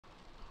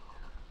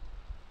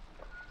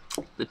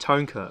the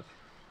tone curve.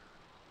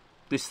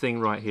 This thing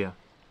right here.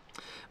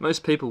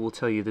 Most people will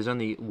tell you there's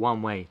only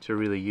one way to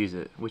really use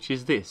it, which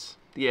is this,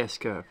 the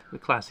S-curve, the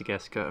classic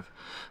S-curve.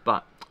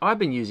 But I've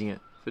been using it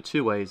for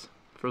two ways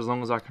for as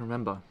long as I can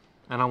remember,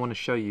 and I want to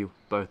show you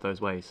both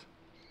those ways.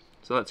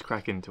 So let's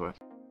crack into it.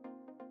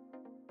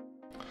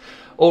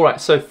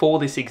 Alright, so for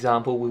this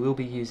example we will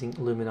be using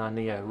Luminar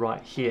Neo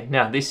right here.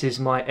 Now this is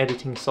my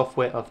editing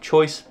software of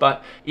choice,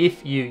 but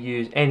if you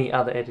use any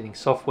other editing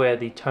software,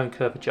 the tone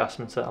curve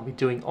adjustments that I'll be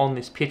doing on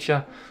this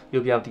picture,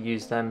 you'll be able to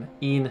use them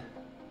in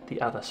the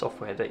other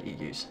software that you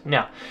use.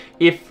 Now,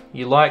 if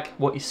you like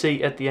what you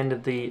see at the end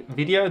of the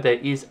video, there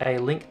is a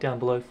link down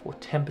below for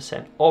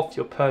 10% off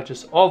your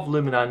purchase of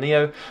Luminar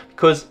Neo,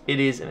 because it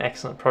is an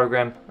excellent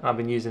program. I've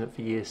been using it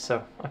for years,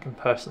 so I can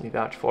personally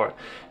vouch for it.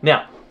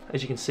 Now,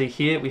 as you can see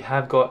here, we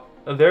have got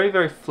a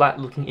very flat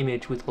looking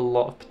image with a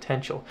lot of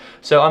potential.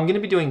 So I'm going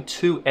to be doing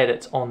two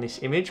edits on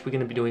this image. We're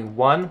going to be doing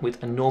one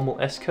with a normal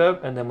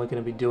S-curve, and then we're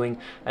going to be doing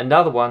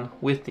another one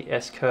with the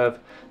S-curve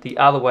the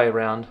other way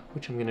around,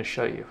 which I'm going to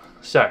show you.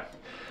 So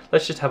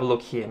let's just have a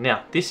look here.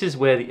 Now this is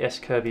where the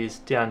S-curve is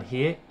down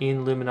here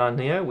in Luminar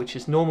Neo, which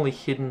is normally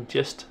hidden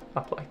just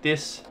up like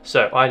this.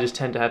 So I just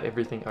tend to have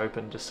everything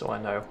open just so I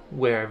know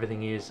where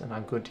everything is and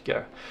I'm good to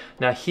go.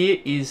 Now here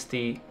is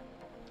the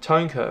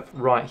tone curve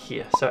right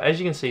here. So as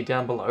you can see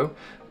down below,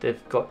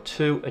 they've got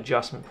two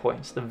adjustment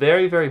points. The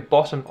very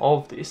bottom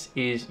of this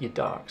is your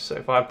dark. So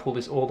if I pull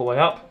this all the way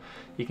up,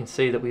 you can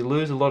see that we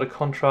lose a lot of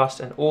contrast,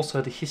 and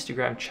also the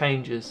histogram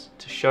changes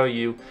to show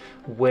you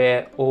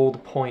where all the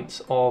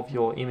points of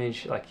your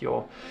image, like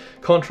your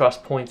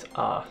contrast points,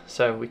 are.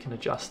 So we can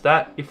adjust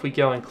that. If we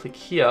go and click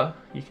here,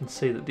 you can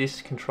see that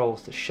this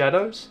controls the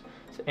shadows.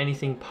 So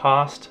anything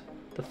past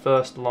the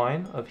first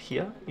line of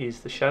here is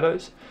the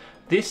shadows.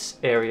 This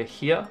area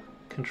here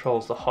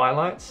controls the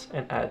highlights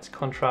and adds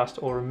contrast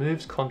or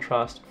removes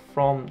contrast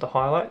from the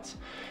highlights.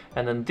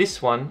 And then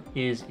this one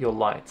is your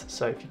lights.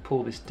 So if you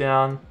pull this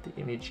down,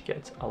 the image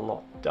gets a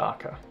lot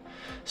darker.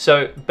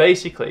 So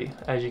basically,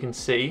 as you can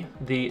see,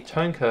 the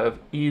tone curve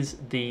is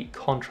the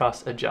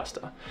contrast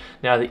adjuster.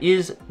 Now there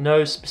is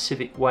no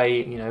specific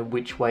way,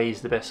 which way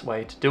is the best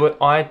way to do it.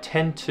 I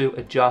tend to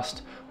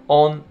adjust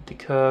on the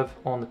curve,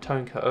 on the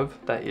tone curve,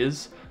 that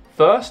is,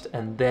 first,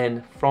 and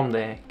then from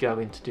there go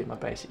in to do my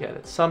basic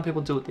edits. Some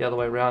people do it the other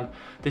way around.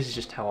 This is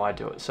just how I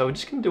do it. So we're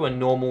just going to do a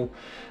normal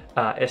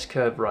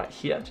S-curve right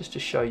here, just to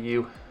show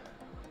you,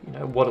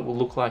 what it will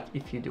look like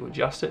if you do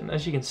adjust it. And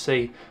as you can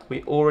see,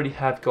 we already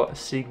have got a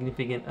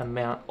significant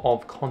amount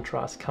of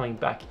contrast coming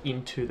back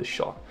into the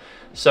shot.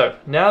 So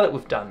now that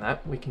we've done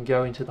that, we can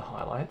go into the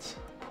highlights,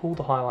 pull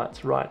the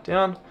highlights right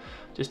down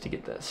just to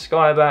get that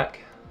sky back,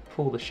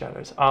 pull the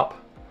shadows up,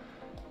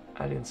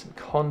 add in some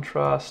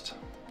contrast,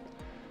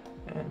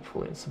 and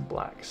pull in some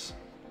blacks.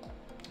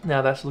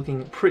 Now that's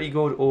looking pretty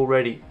good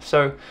already.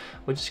 So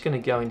we're just going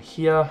to go in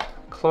here,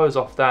 close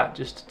off that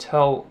just to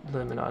tell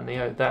Luminar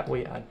Neo that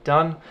we are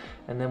done.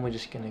 And then we're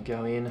just going to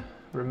go in,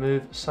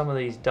 remove some of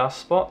these dust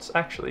spots.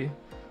 Actually,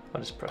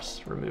 I'll just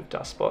press remove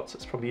dust spots.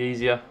 It's probably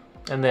easier.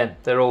 And then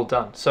they're all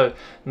done. So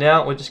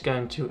now we're just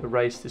going to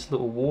erase this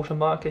little water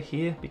marker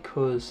here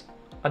because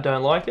I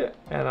don't like it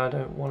and I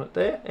don't want it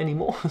there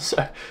anymore. So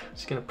I'm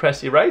just going to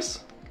press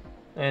erase.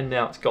 And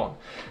now it's gone.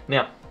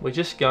 Now we're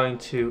just going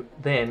to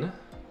then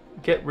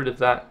get rid of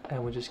that,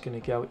 and we're just going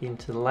to go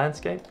into the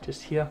landscape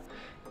just here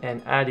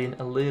and add in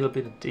a little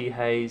bit of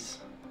dehaze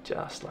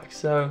just like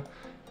so,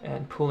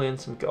 and pull in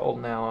some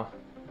golden hour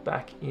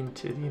back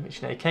into the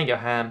image. Now you can go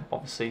ham,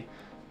 obviously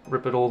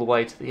rip it all the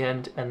way to the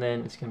end, and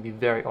then it's going to be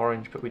very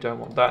orange, but we don't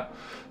want that.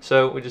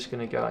 So we're just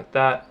going to go like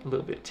that, a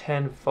little bit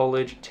 10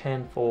 foliage,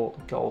 10 for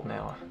golden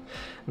hour.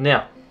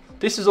 Now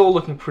this is all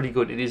looking pretty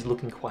good. It is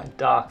looking quite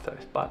dark though,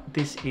 but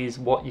this is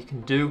what you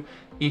can do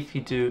if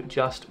you do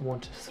just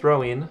want to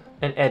throw in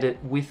an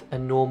edit with a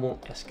normal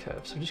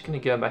S-curve. So I'm just going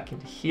to go back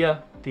into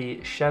here,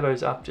 the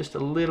shadows up just a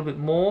little bit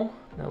more.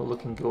 Now we're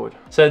looking good.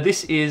 So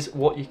this is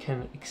what you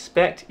can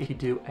expect if you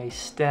do a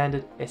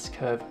standard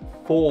S-curve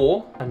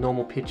for a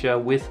normal picture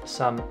with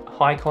some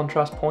high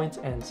contrast points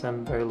and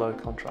some very low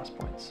contrast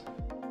points.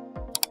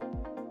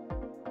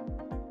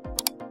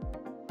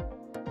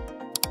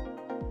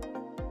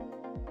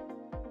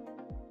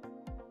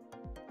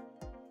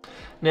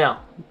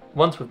 Now,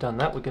 once we've done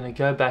that, we're going to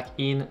go back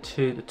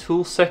into the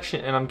tools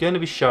section, and I'm going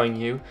to be showing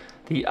you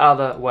the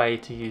other way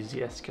to use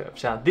the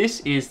S-curve. Now,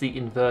 this is the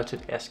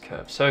inverted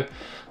S-curve. So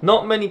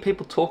not many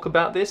people talk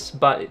about this,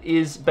 but it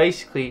is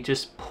basically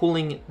just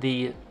pulling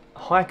the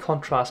high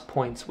contrast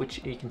points,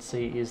 which you can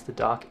see is the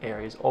dark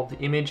areas of the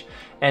image,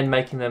 and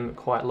making them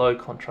quite low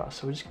contrast.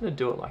 So we're just going to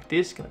do it like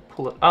this, going to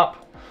pull it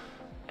up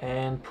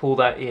and pull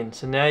that in.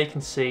 So now you can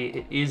see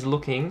it is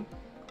looking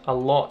a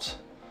lot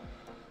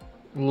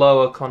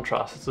lower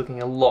contrast. It's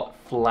looking a lot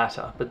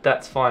flatter, but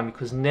that's fine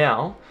because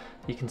now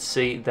you can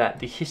see that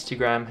the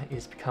histogram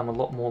has become a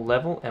lot more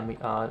level, and we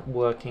are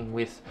working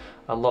with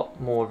a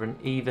lot more of an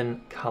even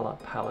color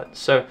palette.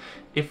 So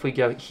if we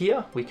go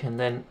here, we can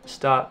then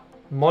start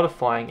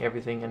modifying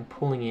everything and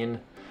pulling in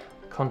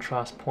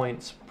contrast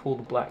points, pull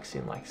the blacks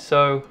in like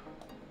so,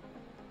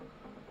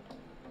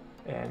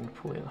 and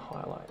pull in the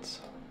highlights.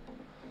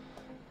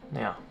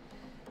 Now,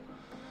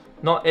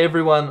 not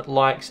everyone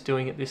likes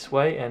doing it this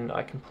way, and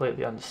I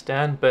completely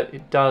understand, but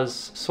it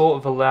does sort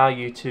of allow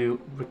you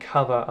to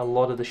recover a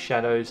lot of the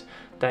shadows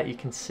that you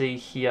can see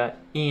here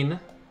in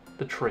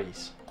the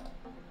trees.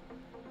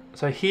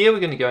 So here we're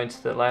going to go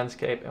into the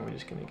landscape, and we're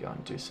just going to go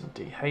and do some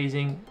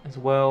dehazing as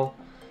well,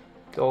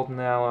 golden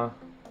hour,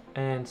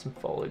 and some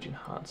foliage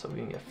enhance. So we're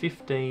going to get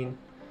 15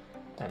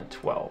 and a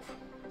 12.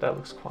 That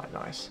looks quite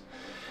nice.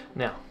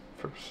 Now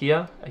from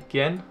here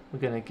again, we're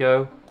going to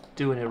go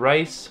do an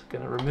erase. We're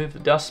going to remove the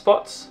dust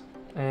spots,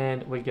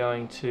 and we're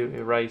going to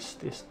erase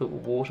this little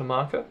water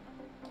marker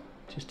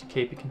just to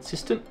keep it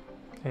consistent.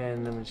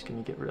 And then we're just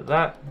going to get rid of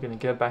that. We're going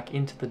to go back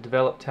into the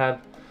develop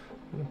tab.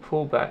 We can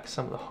pull back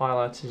some of the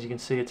highlights. As you can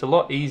see, it's a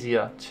lot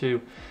easier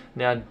to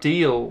now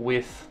deal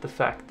with the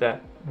fact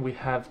that we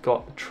have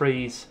got the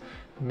trees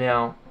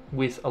now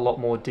with a lot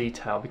more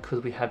detail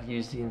because we have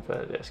used the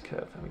inverted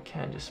S-curve, and we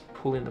can just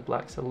pull in the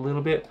blacks a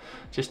little bit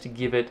just to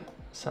give it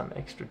some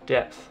extra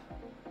depth,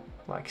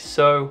 like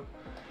so.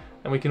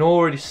 And we can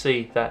already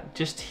see that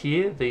just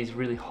here, these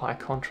really high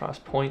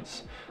contrast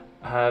points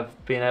have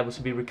been able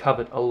to be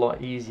recovered a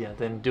lot easier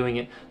than doing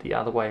it the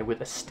other way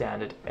with a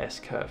standard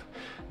S-curve.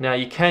 Now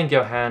you can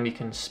go ham, you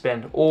can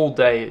spend all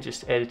day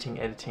just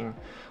editing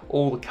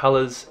all the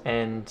colors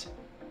and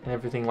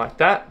everything like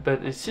that,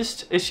 but it's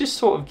just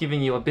sort of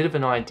giving you a bit of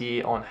an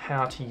idea on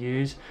how to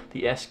use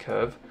the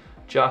S-curve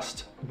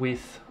just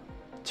with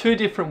two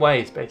different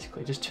ways,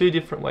 basically, just two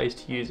different ways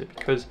to use it,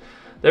 because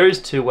there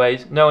is two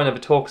ways. No one ever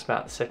talks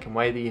about the second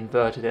way, the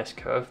inverted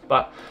S-curve,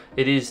 but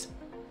it is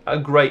a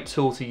great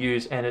tool to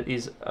use, and it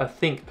is, I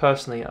think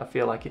personally, I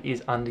feel like it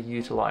is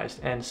underutilized,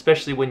 and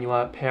especially when you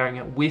are pairing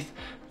it with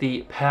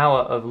the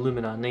power of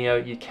Luminar Neo,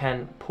 you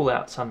can pull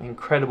out some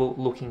incredible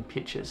looking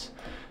pictures,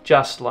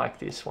 just like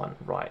this one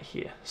right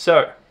here.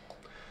 So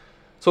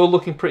it's all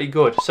looking pretty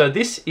good. So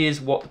this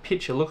is what the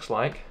picture looks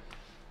like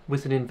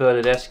with an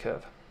inverted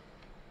S-curve.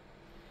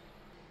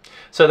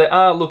 So they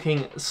are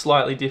looking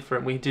slightly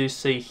different. We do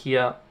see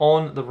here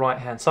on the right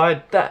hand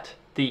side that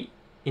the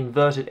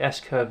inverted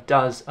S-curve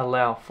does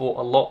allow for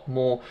a lot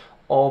more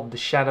of the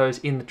shadows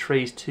in the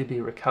trees to be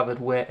recovered,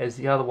 whereas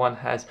the other one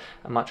has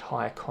a much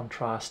higher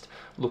contrast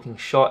looking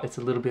shot. It's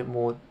a little bit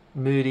more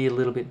moody, a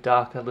little bit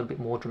darker, a little bit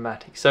more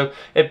dramatic. So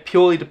it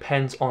purely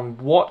depends on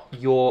what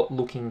you're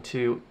looking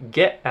to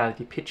get out of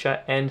your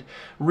picture, and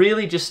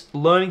really just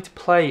learning to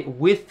play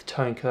with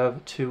tone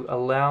curve to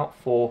allow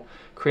for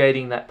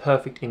creating that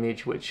perfect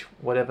image, which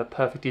whatever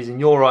perfect is in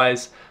your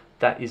eyes,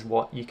 that is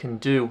what you can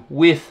do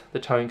with the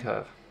tone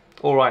curve.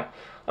 Alright,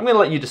 I'm going to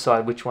let you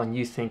decide which one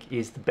you think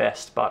is the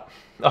best, but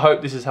I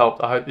hope this has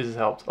helped. I hope this has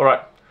helped.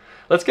 Alright,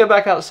 let's go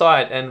back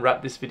outside and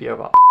wrap this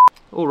video up.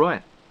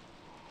 Alright,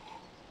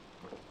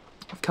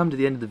 I've come to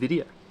the end of the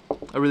video.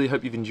 I really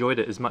hope you've enjoyed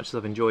it as much as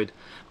I've enjoyed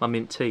my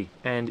mint tea.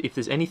 And if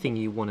there's anything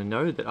you want to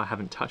know that I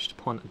haven't touched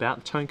upon about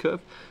the tone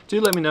curve,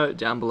 do let me know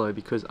down below,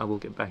 because I will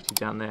get back to you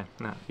down there.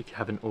 Now, if you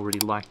haven't already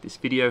liked this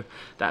video,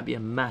 that'd be a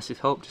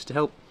massive help, just to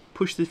help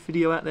push this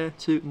video out there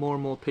to more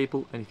and more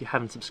people. And if you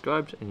haven't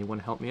subscribed and you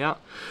want to help me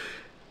out,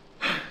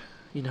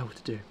 you know what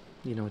to do.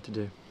 You know what to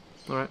do.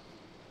 Alright,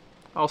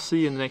 I'll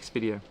see you in the next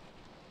video.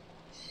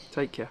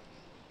 Take care.